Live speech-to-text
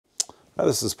Hi,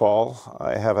 this is Paul.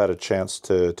 I have had a chance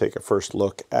to take a first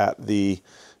look at the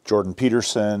Jordan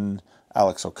Peterson,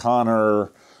 Alex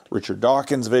O'Connor, Richard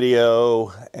Dawkins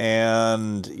video,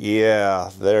 and yeah,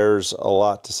 there's a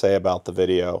lot to say about the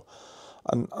video.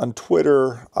 On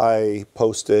Twitter, I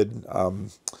posted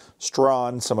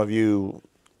Strawn. Some of you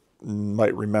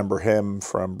might remember him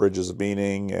from Bridges of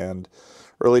Meaning and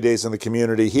early days in the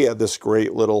community. He had this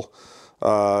great little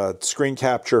screen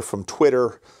capture from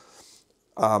Twitter.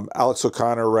 Alex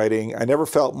O'Connor writing, "I never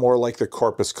felt more like the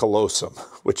corpus callosum,"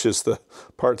 which is the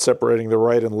part separating the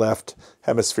right and left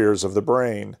hemispheres of the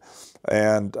brain.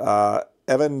 And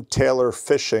Evan Taylor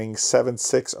Fishing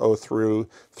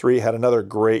 7603 had another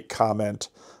great comment.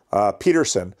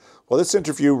 Peterson, "Well, this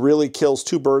interview really kills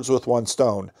two birds with one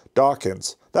stone."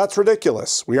 Dawkins, "That's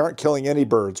ridiculous. We aren't killing any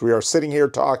birds. We are sitting here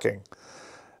talking."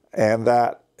 And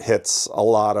that hits a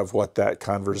lot of what that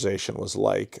conversation was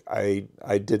like. I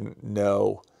didn't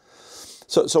know.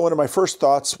 So one of my first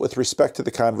thoughts with respect to the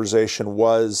conversation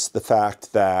was the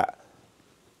fact that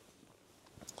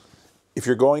if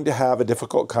you're going to have a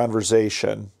difficult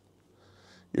conversation,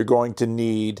 you're going to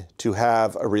need to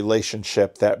have a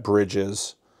relationship that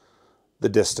bridges the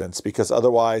distance, because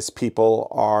otherwise people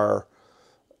are,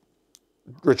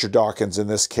 Richard Dawkins in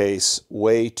this case,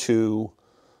 way too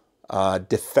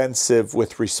defensive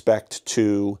with respect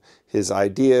to his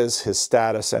ideas, his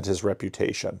status, and his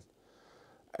reputation.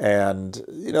 And,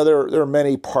 you know, there are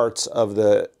many parts of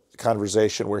the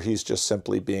conversation where he's just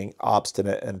simply being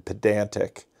obstinate and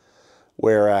pedantic.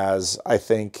 Whereas I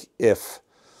think if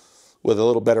with a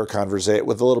little better conversation,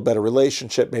 with a little better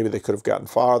relationship, maybe they could have gotten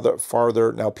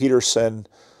farther. Now, Peterson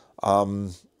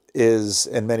is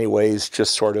in many ways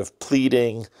just sort of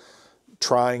pleading,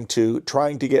 trying to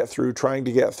get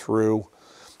through.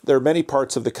 There are many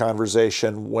parts of the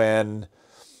conversation when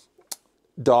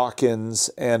Dawkins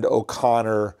and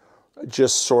O'Connor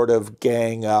just sort of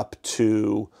gang up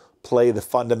to play the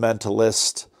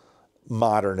fundamentalist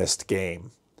modernist game.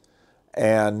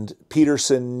 And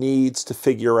Peterson needs to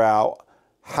figure out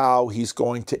how he's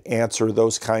going to answer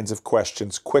those kinds of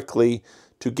questions quickly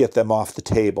to get them off the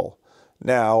table.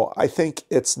 Now, I think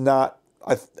it's not,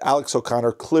 Alex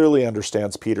O'Connor clearly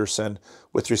understands Peterson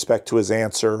with respect to his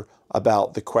answer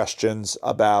about the questions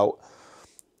about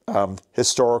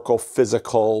historical,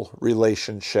 physical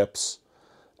relationships,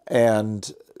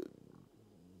 and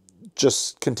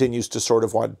just continues to sort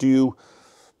of want,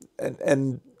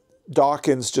 and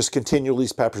Dawkins just continually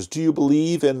peppers, "Do you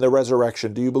believe in the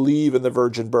resurrection? Do you believe in the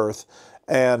virgin birth?"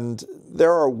 And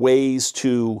there are ways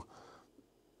to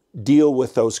deal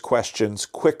with those questions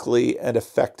quickly and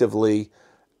effectively,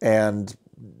 and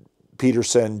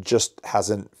Peterson just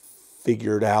hasn't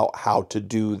figured out how to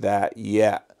do that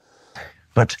yet.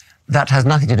 But that has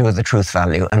nothing to do with the truth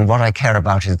value, and what I care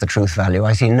about is the truth value.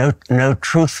 I see no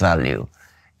truth value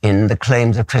in the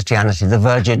claims of Christianity, the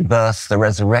virgin birth, the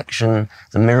resurrection,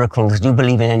 the miracles. Do you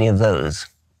believe in any of those?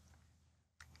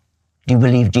 Do you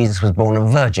believe Jesus was born a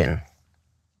virgin?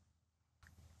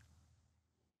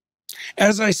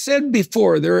 As I said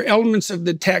before, there are elements of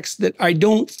the text that I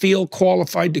don't feel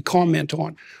qualified to comment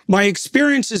on. My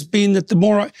experience has been that the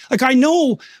more, I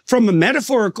know from a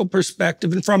metaphorical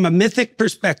perspective and from a mythic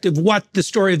perspective what the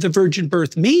story of the virgin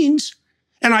birth means,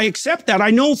 and I accept that. I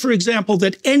know, for example,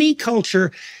 that any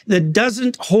culture that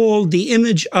doesn't hold the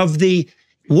image of the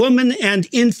woman and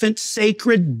infant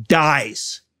sacred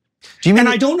dies. And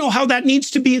I don't know how that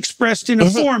needs to be expressed in a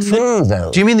form. Is it true,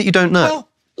 though? Do you mean that you don't know? Well,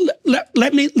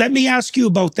 let me ask you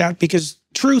about that, because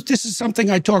truth, this is something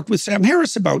I talked with Sam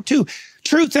Harris about too.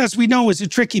 Truth, as we know, is a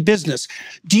tricky business.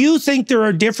 Do you think there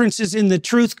are differences in the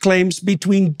truth claims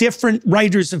between different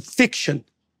writers of fiction?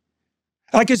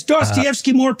 Like, is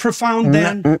Dostoevsky more profound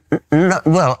than... No,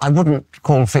 well, I wouldn't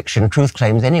call fiction truth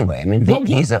claims anyway. I mean,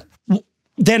 these are...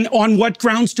 Then on what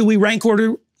grounds do we rank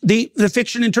order the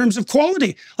fiction in terms of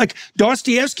quality? Like,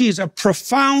 Dostoevsky is a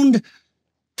profound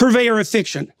purveyor of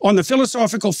fiction on the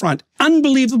philosophical front,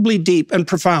 unbelievably deep and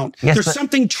profound. Yes, there's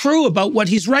something true about what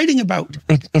he's writing about.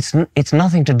 It's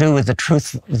nothing to do with the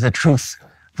truth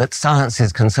that science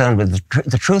is concerned with.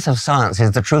 The truth of science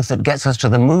is the truth that gets us to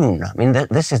the moon. I mean,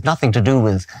 this is nothing to do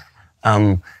with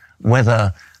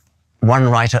whether one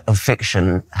writer of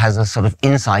fiction has a sort of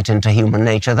insight into human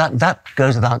nature. That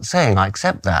goes without saying. I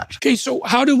accept that. Okay, so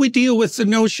how do we deal with the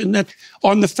notion that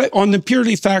on the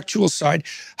purely factual side,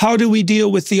 how do we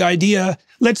deal with the idea,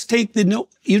 let's take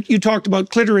you talked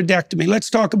about clitoridectomy, let's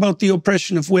talk about the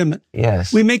oppression of women.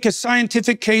 Yes. We make a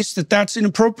scientific case that that's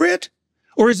inappropriate?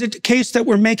 Or is it a case that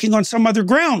we're making on some other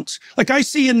grounds? Like I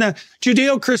see in the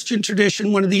Judeo-Christian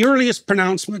tradition, one of the earliest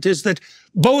pronouncements is that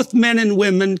both men and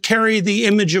women carry the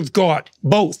image of God,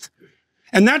 both.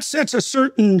 And that sets a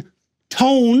certain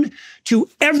tone to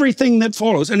everything that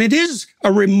follows. And it is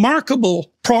a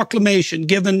remarkable proclamation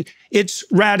given its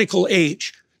radical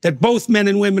age, that both men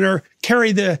and women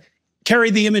carry the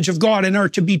image of God and are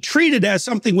to be treated as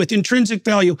something with intrinsic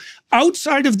value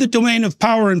outside of the domain of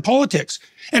power and politics.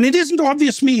 And it isn't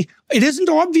obvious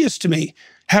to me,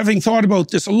 having thought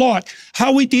about this a lot,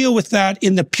 how we deal with that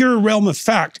in the pure realm of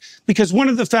fact. Because one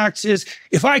of the facts is,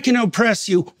 if I can oppress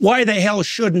you, why the hell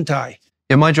shouldn't I?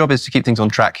 Yeah, my job is to keep things on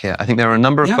track here. I think there are a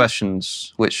number of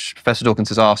questions which Professor Dawkins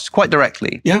has asked quite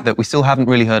directly that we still haven't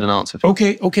really heard an answer for.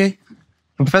 Okay.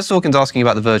 And Professor Dawkins asking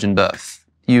about the virgin birth.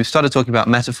 You started talking about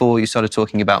metaphor, you started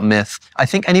talking about myth. I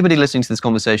think anybody listening to this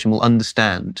conversation will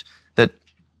understand that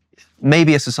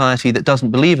maybe a society that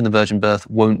doesn't believe in the virgin birth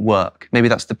won't work. Maybe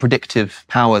that's the predictive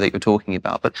power that you're talking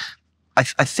about. But I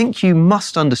think you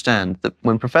must understand that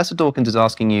when Professor Dawkins is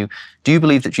asking you, do you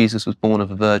believe that Jesus was born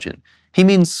of a virgin? He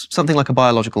means something like a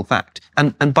biological fact.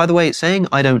 And by the way, saying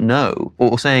I don't know,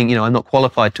 or saying, I'm not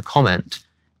qualified to comment,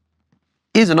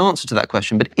 is an answer to that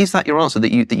question. But is that your answer,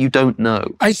 that you don't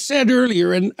know? I said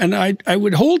earlier, and I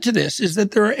would hold to this, is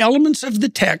that there are elements of the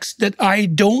text that I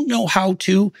don't know how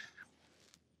to,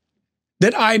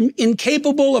 that I'm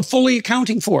incapable of fully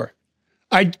accounting for.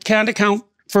 I can't account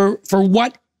for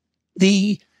what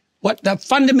the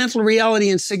fundamental reality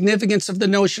and significance of the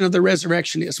notion of the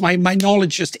resurrection is. My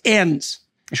knowledge just ends.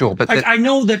 Sure, but I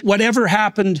know that whatever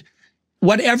happened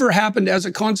as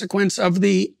a consequence of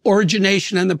the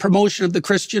origination and the promotion of the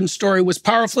Christian story was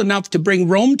powerful enough to bring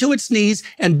Rome to its knees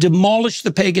and demolish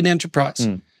the pagan enterprise.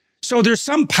 So there's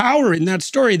some power in that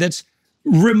story that's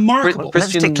remarkable. Let's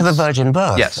stick to the virgin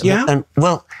birth. Yes. Yeah. And,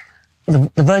 well, the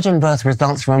virgin birth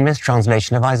results from a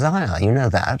mistranslation of Isaiah. You know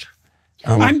that.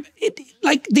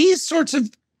 Like these sorts of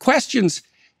questions,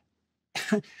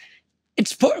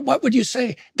 what would you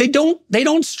say? They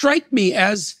don't strike me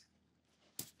as,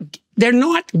 they're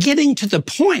not getting to the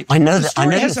point. I know the that. story I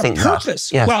know has you a think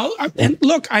purpose. that. Yes. Well, and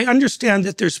look, I understand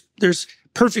that there's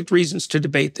perfect reasons to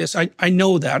debate this. I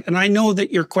know that, and I know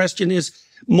that your question is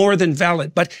more than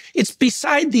valid, but it's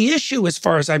beside the issue as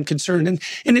far as I'm concerned, and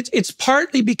it's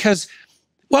partly because,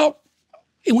 well,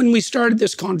 when we started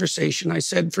this conversation, I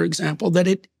said, for example, that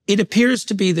it appears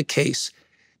to be the case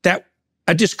that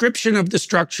a description of the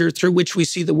structure through which we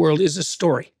see the world is a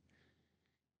story.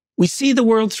 We see the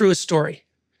world through a story.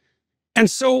 And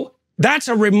so that's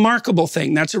a remarkable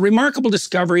thing. That's a remarkable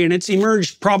discovery, and it's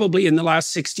emerged probably in the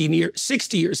last 60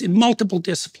 years in multiple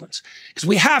disciplines, because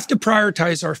we have to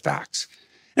prioritize our facts.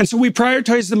 And so we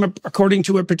prioritize them according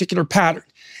to a particular pattern.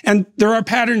 And there are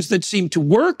patterns that seem to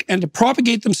work and to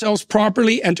propagate themselves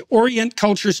properly and to orient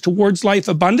cultures towards life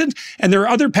abundant. And there are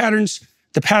other patterns,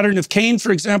 the pattern of Cain,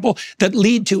 for example, that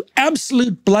lead to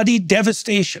absolute bloody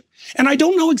devastation. And I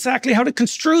don't know exactly how to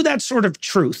construe that sort of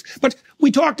truth. But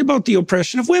we talked about the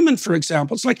oppression of women, for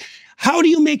example. It's like, how do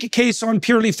you make a case on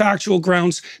purely factual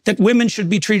grounds that women should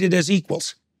be treated as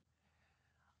equals?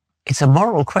 It's a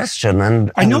moral question,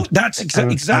 and I know that's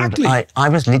exactly. And I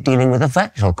was dealing with a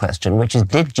factual question, which is,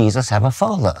 did Jesus have a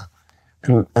father?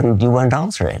 And you won't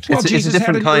answer it. Well, it's Jesus a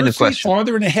different had an kind of earthly question.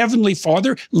 father and a heavenly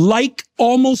father, like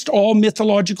almost all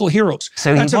mythological heroes.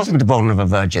 So he wasn't born of a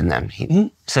virgin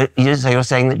then? So you're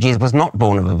saying that Jesus was not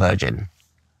born of a virgin?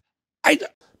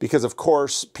 Because, of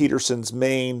course, Peterson's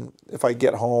main, if I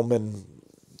get home and,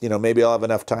 maybe I'll have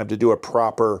enough time to do a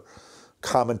proper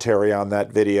commentary on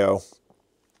that video.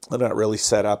 I'm not really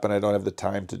set up and I don't have the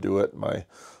time to do it. My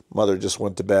mother just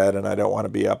went to bed and I don't want to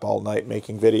be up all night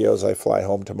making videos. I fly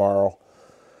home tomorrow.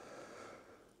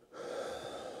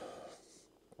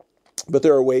 But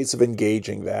there are ways of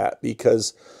engaging that,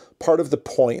 because part of the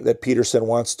point that Peterson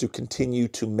wants to continue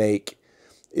to make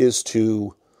is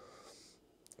to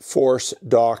force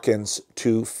Dawkins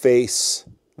to face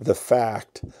the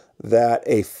fact that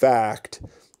a fact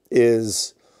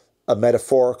is a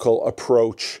metaphorical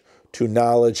approach to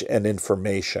knowledge and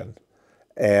information.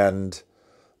 And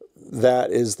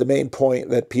that is the main point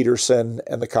that Peterson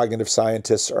and the cognitive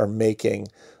scientists are making,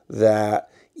 that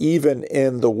even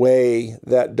in the way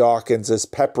that Dawkins is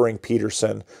peppering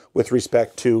Peterson with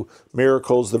respect to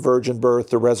miracles, the virgin birth,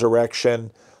 the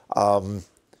resurrection,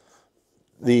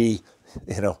 the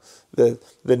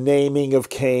naming of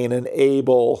Cain and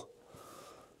Abel,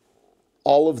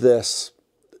 all of this.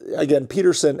 Again,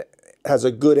 Peterson has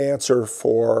a good answer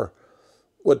for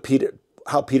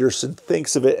how Peterson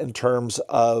thinks of it in terms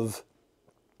of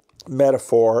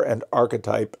metaphor and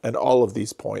archetype and all of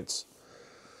these points.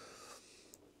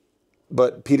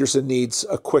 But Peterson needs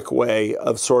a quick way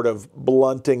of sort of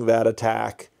blunting that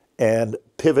attack and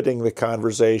pivoting the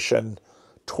conversation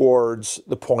towards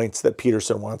the points that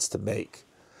Peterson wants to make.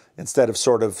 instead of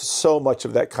sort of so much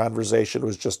of that conversation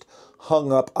was just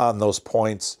hung up on those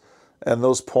points. And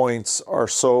those points are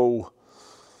so,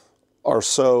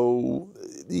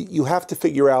 you have to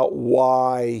figure out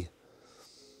why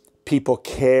people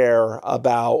care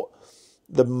about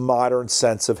the modern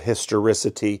sense of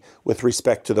historicity with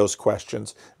respect to those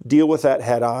questions. Deal with that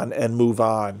head on and move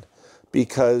on,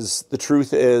 because the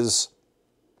truth is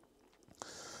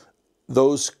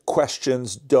those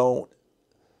questions don't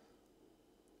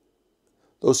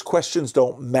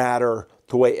matter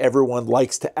the way everyone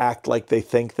likes to act like they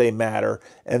think they matter.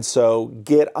 And so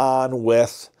get on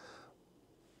with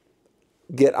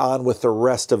the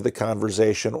rest of the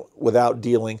conversation without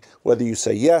dealing, whether you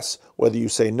say yes, whether you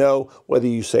say no, whether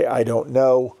you say I don't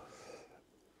know.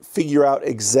 Figure out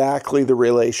exactly the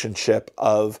relationship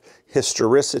of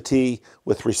historicity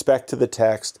with respect to the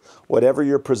text, whatever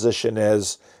your position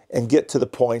is, and get to the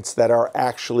points that are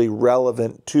actually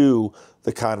relevant to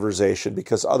the conversation,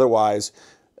 because otherwise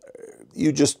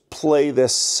you just play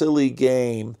this silly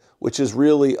game, which is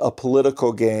really a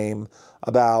political game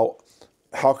about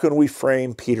how can we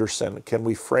frame Peterson? Can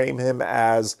we frame him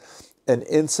as an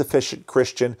insufficient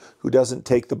Christian who doesn't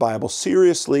take the Bible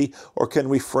seriously, or can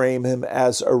we frame him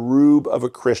as a rube of a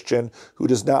Christian who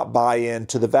does not buy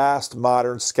into the vast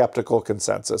modern skeptical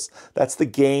consensus? That's the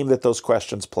game that those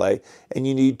questions play, and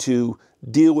you need to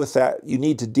deal with that. You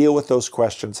need to deal with those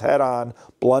questions head on,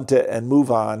 blunt it, and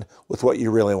move on with what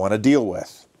you really want to deal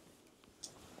with.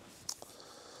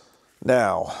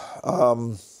 Now,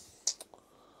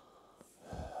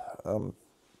 I'm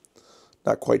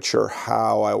not quite sure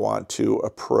how I want to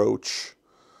approach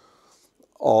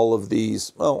all of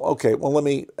these. Well, okay, well, let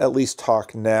me at least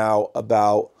talk now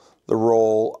about the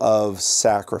role of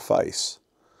sacrifice.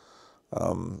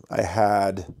 I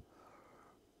had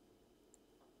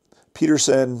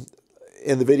Peterson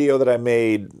in the video that I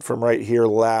made from right here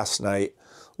last night,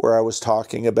 where I was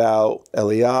talking about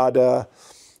Eliada,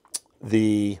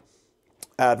 the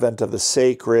advent of the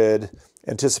sacred,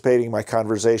 anticipating my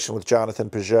conversation with Jonathan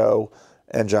Peugeot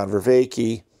and John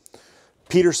Vervaeke.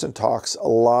 Peterson talks a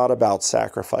lot about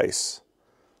sacrifice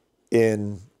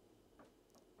in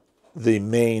the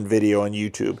main video on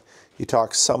YouTube. He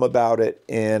talks some about it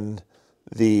in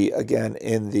the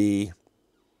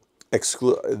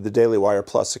Daily Wire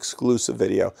Plus exclusive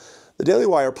video. The Daily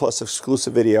Wire Plus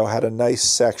exclusive video had a nice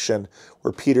section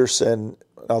where Peterson,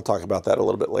 I'll talk about that a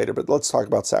little bit later, but let's talk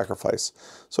about sacrifice.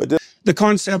 So I did the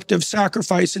concept of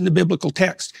sacrifice in the biblical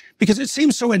text, because it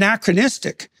seems so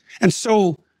anachronistic and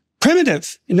so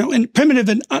primitive, and primitive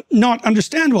and not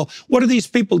understandable. What are these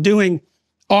people doing,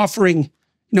 offering,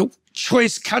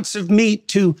 choice cuts of meat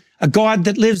to a God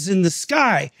that lives in the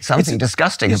sky? Something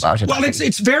disgusting about it. Well,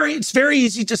 it's very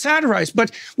easy to satirize, but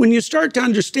when you start to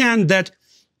understand that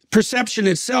perception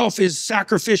itself is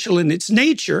sacrificial in its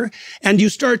nature, and you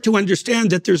start to understand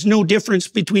that there's no difference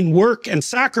between work and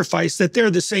sacrifice, that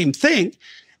they're the same thing,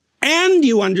 and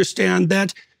you understand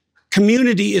that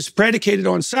community is predicated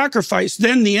on sacrifice,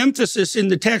 then the emphasis in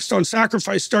the text on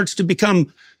sacrifice starts to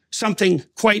become something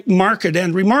quite marked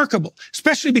and remarkable,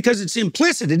 especially because it's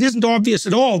implicit. It isn't obvious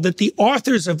at all that the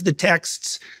authors of the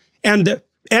texts and the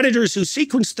editors who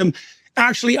sequenced them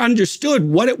actually understood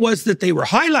what it was that they were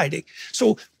highlighting.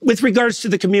 So with regards to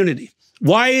the community,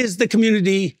 why is the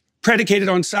community predicated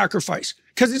on sacrifice?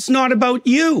 Because it's not about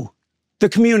you, the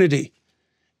community.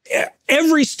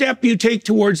 Every step you take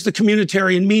towards the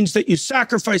communitarian means that you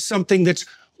sacrifice something that's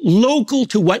local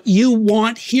to what you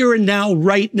want here and now,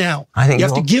 right now. I think you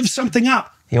have to give something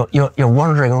up. You're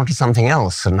wandering onto something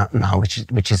else now,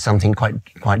 which is something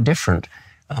quite different.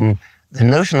 The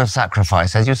notion of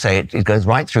sacrifice, as you say, it goes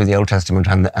right through the Old Testament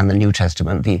and the New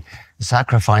Testament. The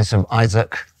sacrifice of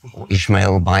Isaac or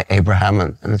Ishmael by Abraham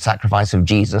and the sacrifice of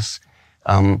Jesus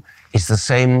is the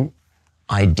same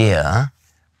idea.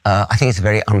 I think it's a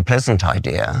very unpleasant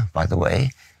idea, by the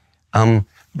way.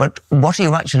 But what are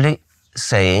you actually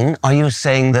saying? Are you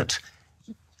saying that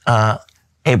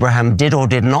Abraham did or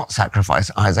did not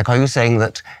sacrifice Isaac? Are you saying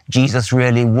that Jesus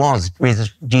really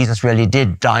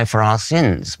did die for our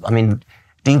sins? I mean,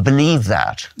 do you believe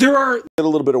that? Did a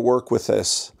little bit of work with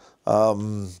this.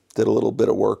 Did a little bit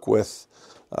of work with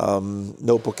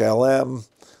Notebook LM,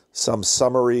 some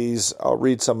summaries. I'll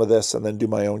read some of this and then do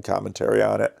my own commentary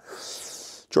on it.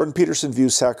 Jordan Peterson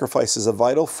views sacrifice as a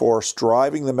vital force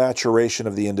driving the maturation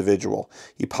of the individual.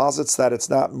 He posits that it's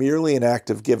not merely an act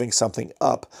of giving something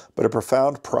up, but a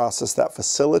profound process that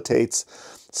facilitates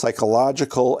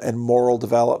psychological and moral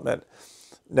development.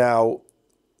 Now,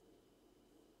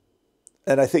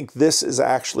 and I think this is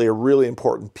actually a really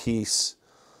important piece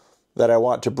that I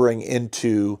want to bring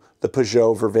into the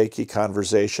Peugeot-Vervaeke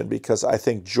conversation, because I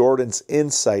think Jordan's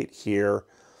insight here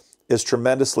is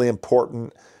tremendously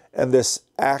important, and this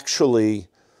actually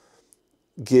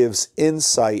gives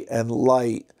insight and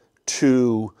light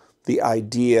to the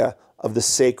idea of the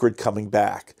sacred coming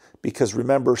back. Because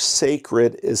remember,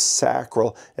 sacred is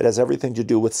sacral. It has everything to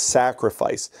do with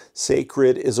sacrifice.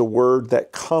 Sacred is a word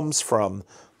that comes from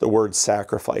the word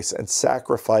sacrifice. And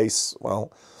sacrifice,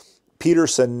 well,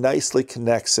 Peterson nicely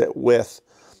connects it with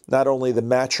not only the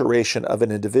maturation of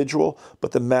an individual,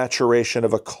 but the maturation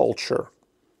of a culture.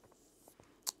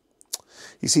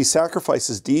 You see, sacrifice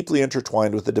is deeply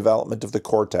intertwined with the development of the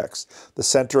cortex, the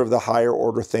center of the higher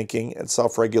order thinking and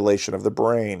self-regulation of the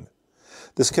brain.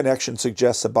 This connection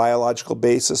suggests a biological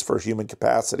basis for human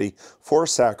capacity for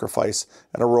sacrifice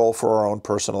and a role for our own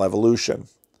personal evolution.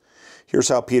 Here's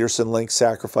how Peterson links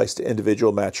sacrifice to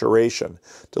individual maturation,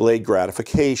 delayed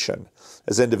gratification.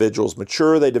 As individuals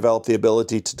mature, they develop the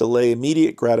ability to delay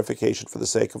immediate gratification for the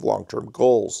sake of long-term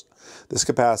goals. This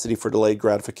capacity for delayed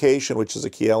gratification, which is a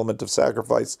key element of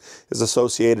sacrifice, is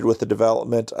associated with the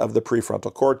development of the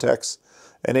prefrontal cortex,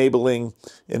 enabling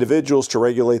individuals to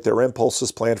regulate their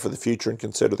impulses, plan for the future, and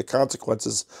consider the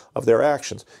consequences of their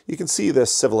actions. You can see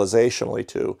this civilizationally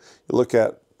too. You look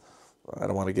at, I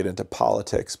don't want to get into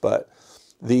politics, but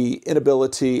the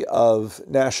inability of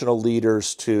national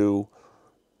leaders to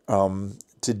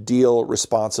deal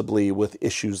responsibly with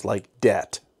issues like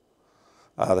debt.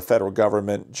 The federal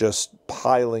government just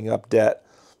piling up debt,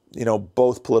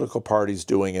 both political parties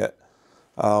doing it.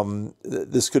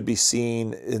 This could be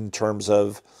seen in terms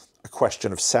of a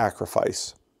question of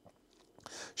sacrifice.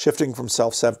 Shifting from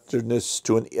self-centeredness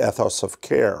to an ethos of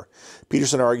care.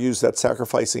 Peterson argues that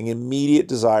sacrificing immediate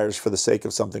desires for the sake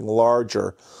of something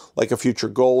larger, like a future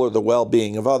goal or the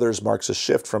well-being of others, marks a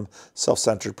shift from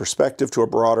self-centered perspective to a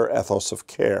broader ethos of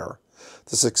care.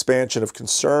 This expansion of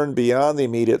concern beyond the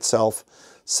immediate self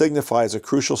signifies a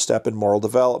crucial step in moral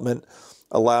development,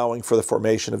 allowing for the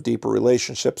formation of deeper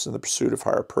relationships in the pursuit of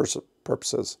higher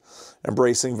purposes.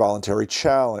 Embracing voluntary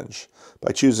challenge.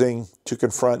 By choosing to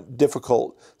confront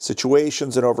difficult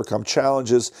situations and overcome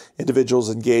challenges,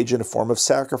 individuals engage in a form of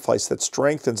sacrifice that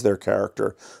strengthens their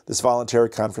character. This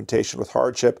voluntary confrontation with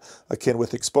hardship, akin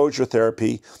with exposure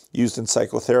therapy used in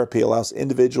psychotherapy, allows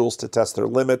individuals to test their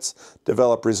limits,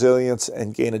 develop resilience,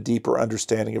 and gain a deeper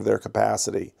understanding of their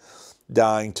capacity.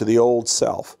 Dying to the old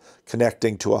self,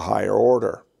 connecting to a higher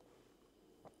order.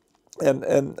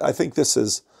 And I think this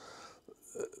is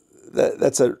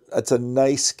that's a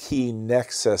nice key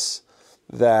nexus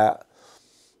that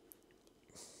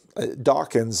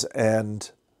Dawkins and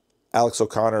Alex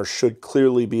O'Connor should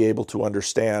clearly be able to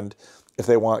understand if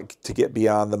they want to get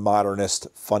beyond the modernist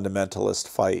fundamentalist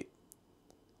fight.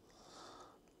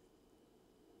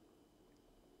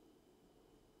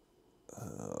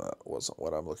 That wasn't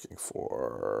what I'm looking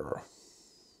for.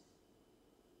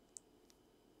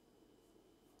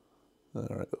 All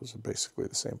right, those are basically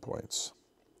the same points.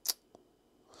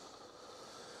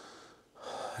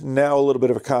 Now a little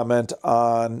bit of a comment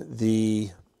on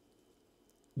the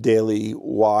Daily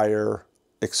Wire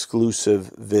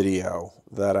exclusive video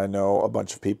that I know a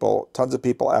bunch of people, tons of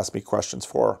people asked me questions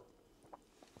for.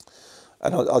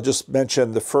 And I'll just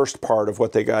mention the first part of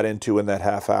what they got into in that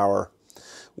half hour,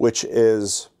 which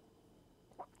is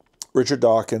Richard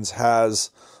Dawkins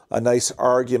has a nice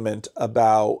argument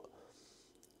about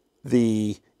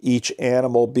each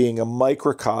animal being a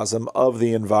microcosm of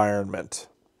the environment.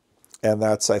 And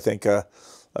that's, I think, a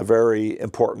very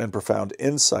important and profound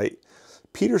insight.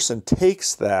 Peterson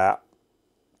takes that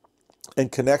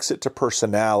and connects it to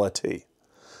personality,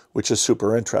 which is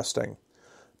super interesting.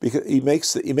 Because he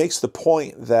makes the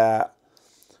point that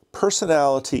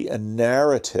personality and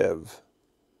narrative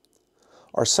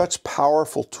are such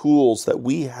powerful tools that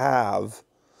we have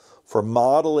for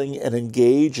modeling and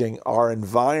engaging our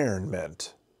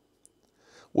environment,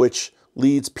 which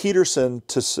leads Peterson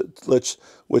to,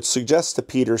 which suggests to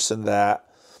Peterson that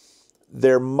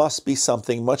there must be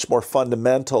something much more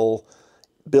fundamental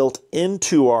built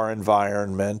into our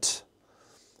environment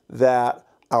that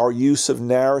our use of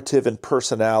narrative and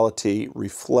personality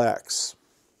reflects.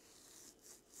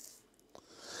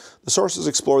 The sources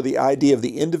explore the idea of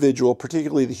the individual,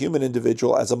 particularly the human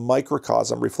individual, as a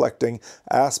microcosm reflecting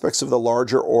aspects of the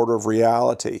larger order of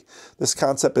reality. This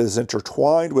concept is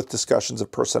intertwined with discussions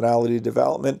of personality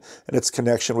development and its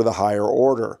connection with a higher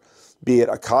order, be it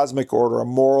a cosmic order, a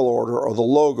moral order, or the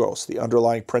logos, the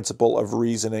underlying principle of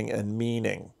reasoning and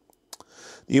meaning.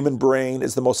 The human brain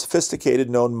is the most sophisticated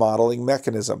known modeling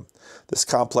mechanism. This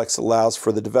complex allows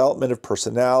for the development of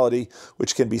personality,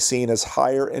 which can be seen as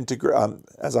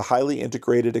as a highly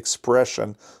integrated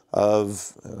expression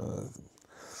of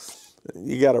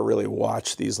you got to really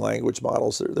watch these language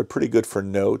models. They're pretty good for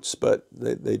notes, but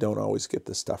they don't always get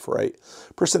this stuff right.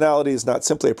 Personality is not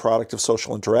simply a product of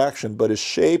social interaction, but is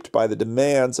shaped by the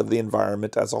demands of the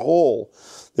environment as a whole.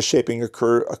 The shaping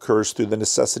occurs through the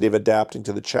necessity of adapting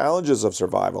to the challenges of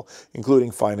survival, including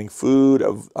finding food,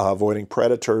 avoiding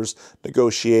predators,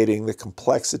 negotiating the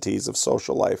complexities of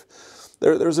social life.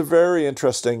 There's a very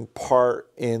interesting part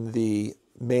in the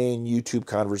main YouTube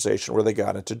conversation where they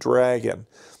got into dragon.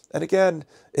 And again,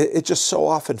 it just so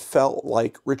often felt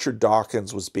like Richard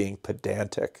Dawkins was being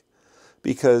pedantic.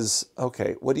 Because,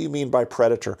 okay, what do you mean by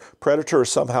predator? Predator is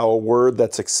somehow a word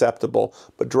that's acceptable,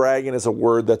 but dragon is a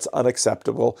word that's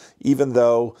unacceptable, even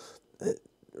though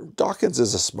Dawkins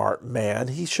is a smart man.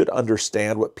 He should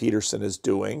understand what Peterson is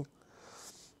doing.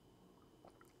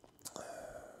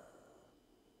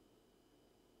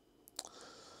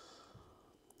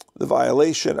 The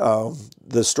violation of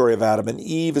the story of Adam and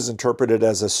Eve is interpreted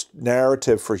as a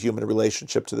narrative for human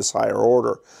relationship to this higher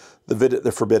order.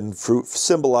 The forbidden fruit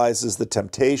symbolizes the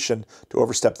temptation to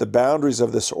overstep the boundaries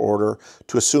of this order,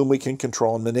 to assume we can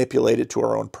control and manipulate it to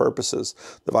our own purposes.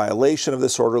 The violation of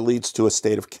this order leads to a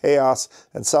state of chaos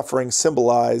and suffering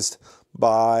symbolized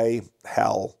by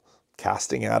hell,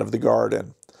 casting out of the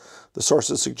garden. The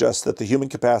sources suggest that the human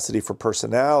capacity for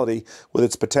personality, with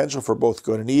its potential for both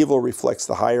good and evil, reflects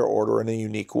the higher order in a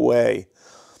unique way.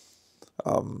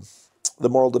 The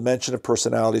moral dimension of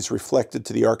personality is reflected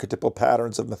to the archetypal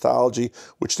patterns of mythology,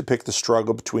 which depict the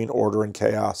struggle between order and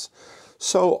chaos.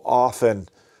 So often,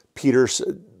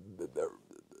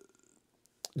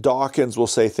 Dawkins will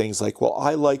say things like, well,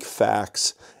 I like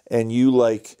facts and you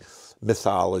like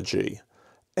mythology.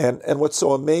 And what's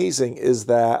so amazing is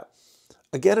that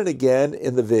again and again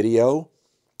in the video,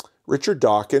 Richard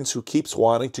Dawkins, who keeps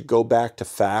wanting to go back to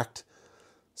fact,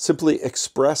 simply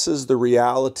expresses the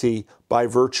reality by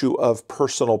virtue of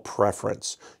personal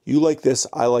preference. You like this,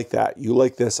 I like that. You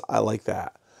like this, I like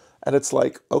that. And it's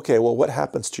like, okay, well, what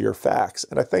happens to your facts?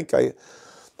 And I think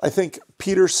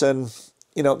Peterson,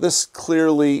 this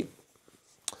clearly,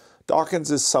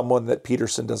 Dawkins is someone that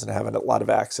Peterson doesn't have a lot of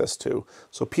access to.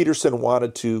 So Peterson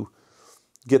wanted to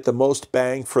get the most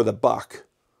bang for the buck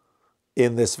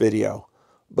in this video,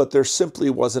 but there simply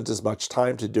wasn't as much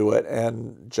time to do it.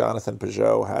 And Jonathan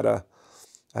Peugeot had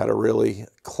a really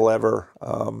clever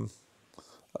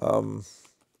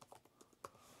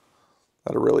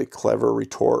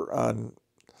retort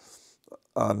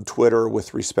on Twitter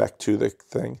with respect to the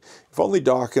thing. If only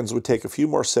Dawkins would take a few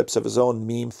more sips of his own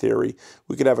meme theory,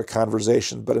 we could have a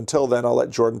conversation. But until then, I'll let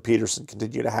Jordan Peterson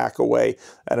continue to hack away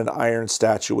at an iron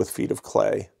statue with feet of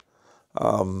clay.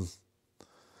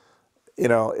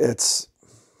 It's,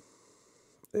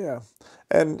 yeah.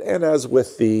 And as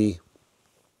with the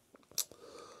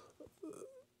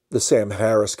Sam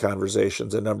Harris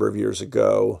conversations a number of years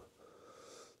ago,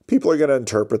 people are going to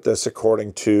interpret this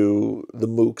according to the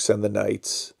mooks and the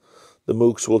knights. The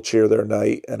mooks will cheer their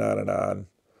knight and on and on.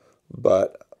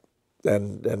 But,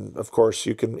 and of course,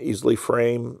 you can easily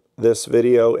frame this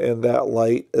video in that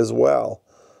light as well.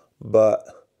 But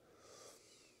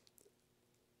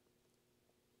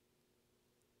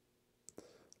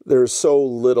there's so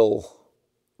little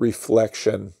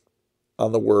reflection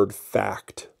on the word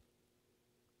fact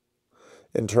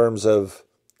in terms of,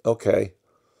 okay,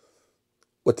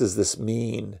 what does this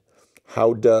mean?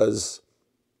 How does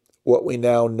what we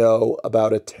now know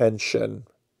about attention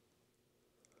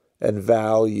and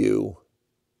value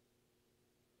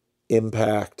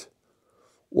impact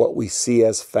what we see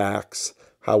as facts,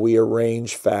 how we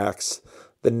arrange facts,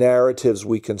 the narratives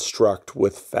we construct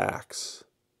with facts?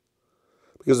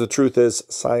 Because the truth is,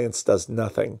 science does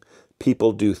nothing.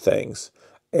 People do things.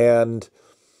 And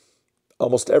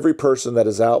almost every person that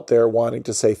is out there wanting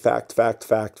to say fact, fact,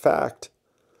 fact, fact,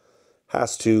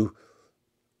 has to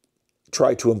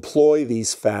try to employ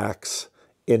these facts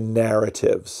in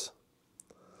narratives.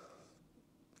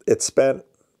 It's spent.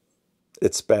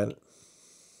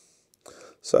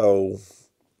 So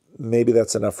maybe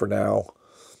that's enough for now.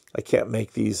 I can't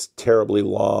make these terribly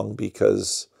long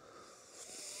because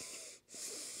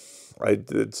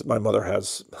my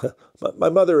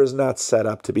mother is not set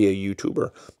up to be a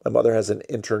YouTuber. My mother has an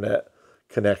internet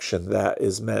connection that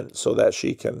is meant so that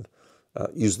she can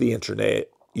use the internet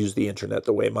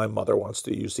the way my mother wants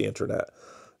to use the internet.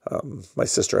 My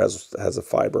sister has a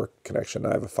fiber connection.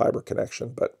 I have a fiber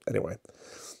connection. But anyway,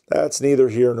 that's neither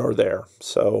here nor there.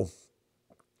 So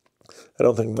I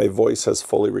don't think my voice has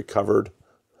fully recovered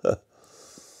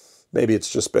maybe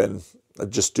it's just been, I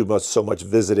just do so much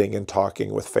visiting and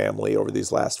talking with family over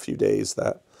these last few days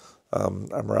that I'm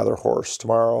rather hoarse.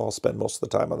 Tomorrow I'll spend most of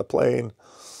the time on the plane.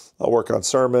 I'll work on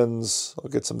sermons. I'll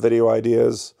get some video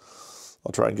ideas.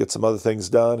 I'll try and get some other things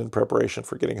done in preparation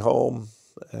for getting home.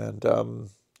 And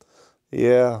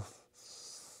yeah,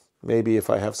 maybe if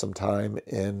I have some time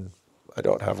I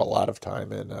don't have a lot of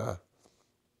time in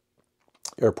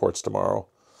airports tomorrow,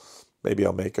 maybe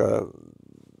I'll make a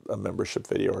membership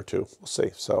video or two. We'll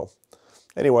see. So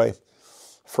anyway,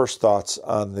 first thoughts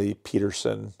on the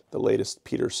latest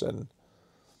Peterson,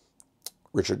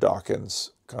 Richard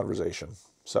Dawkins conversation.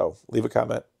 So leave a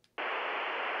comment.